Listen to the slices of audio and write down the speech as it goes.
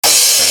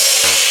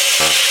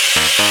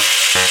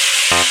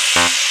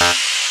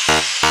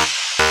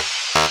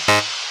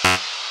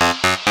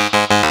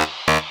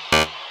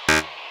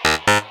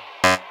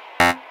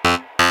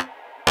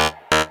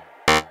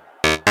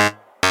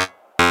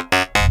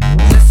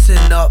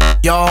Listen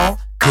up, y'all,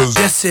 cause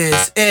this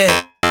is it.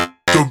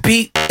 The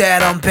beat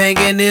that I'm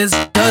banging is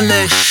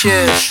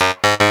delicious.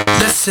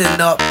 Listen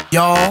up,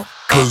 y'all,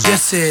 cause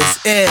this is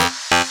it.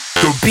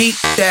 The beat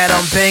that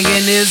I'm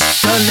banging is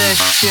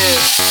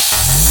delicious.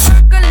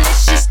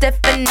 Fergalicious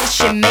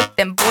definition make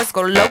them boys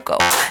go loco.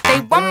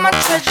 They want my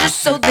treasure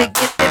so they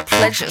get their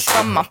pleasures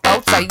from my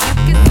photo. You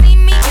can see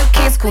me, you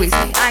can't squeeze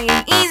me. I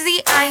ain't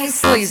easy, I ain't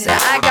sleazy.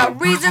 I got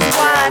reasons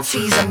why I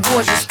tease them.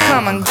 Boys just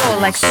come and go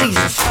like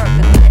seasons.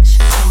 Fergalicious,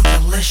 So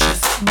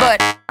delicious. but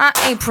I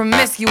ain't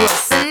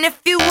promiscuous. And if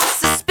you were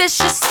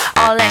suspicious,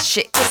 all that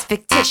shit is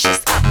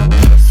fictitious.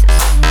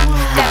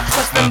 That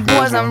plus them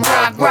boys on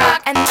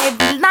rock, and they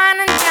be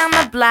lining down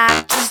the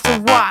block just to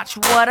watch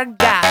what I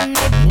got. And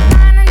they be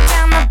lining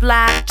down the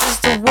block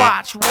just to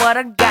watch what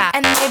I got.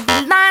 And they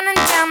be lining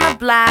down the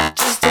block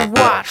just to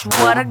watch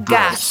what I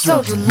got.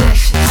 So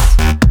delicious.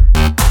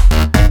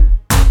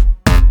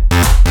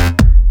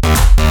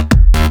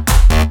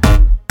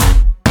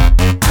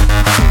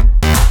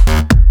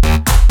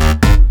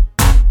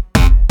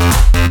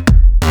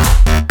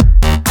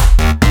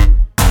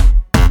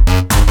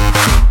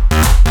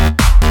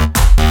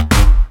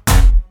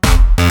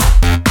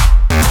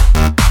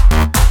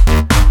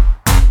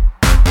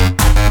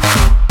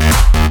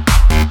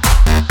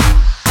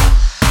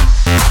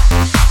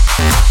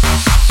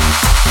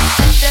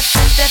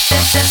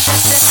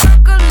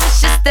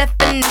 Fergalicious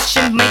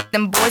definition make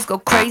them boys go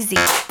crazy.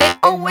 They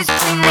always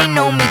claim they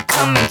know me,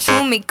 coming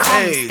to me,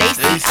 call me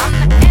Stacy.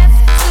 I'm the F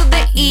to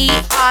the E,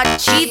 R,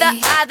 G, the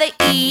I, the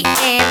E,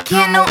 and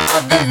can't no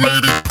other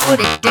lady put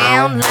it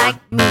down like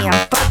me.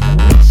 I'm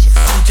Fergalicious,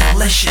 So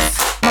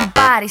delicious. my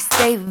body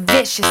stay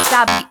vicious.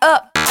 I be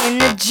up in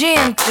the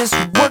gym just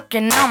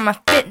working on my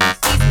fitness.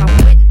 He's my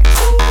witness.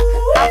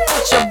 I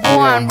put your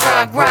boy on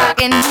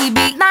rock, and he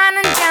be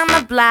lining down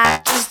the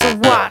block just to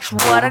watch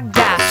what I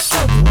got. So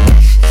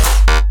delicious.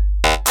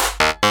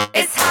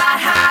 It's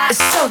hot, it's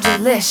so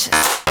delicious.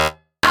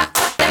 I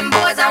put them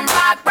boys on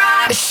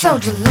rock, it's so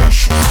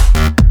delicious.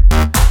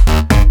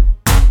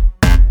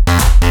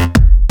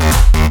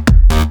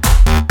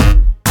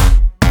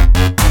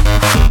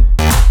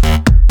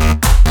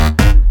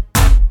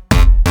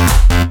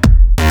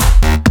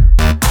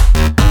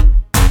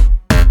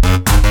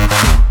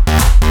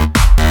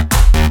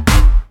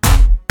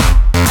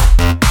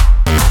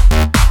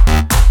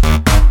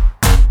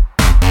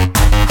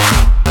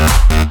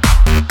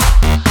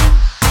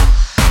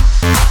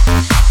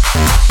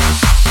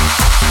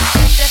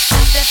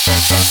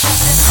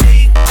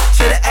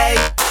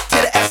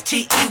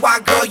 T-E-Y,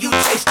 girl, you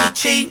tasty.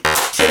 T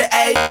to the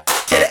A,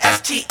 to the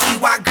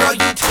S-T-E-Y, girl,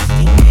 you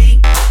tasty. E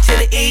to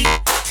the E,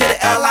 to the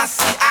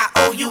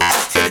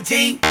L-I-C-I-O-U-S, to the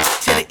D,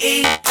 to the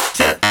E,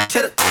 to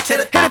the, hit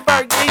it,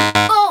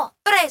 Fergie. 4,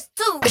 3,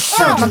 2, 1. It's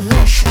so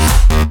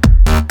delicious.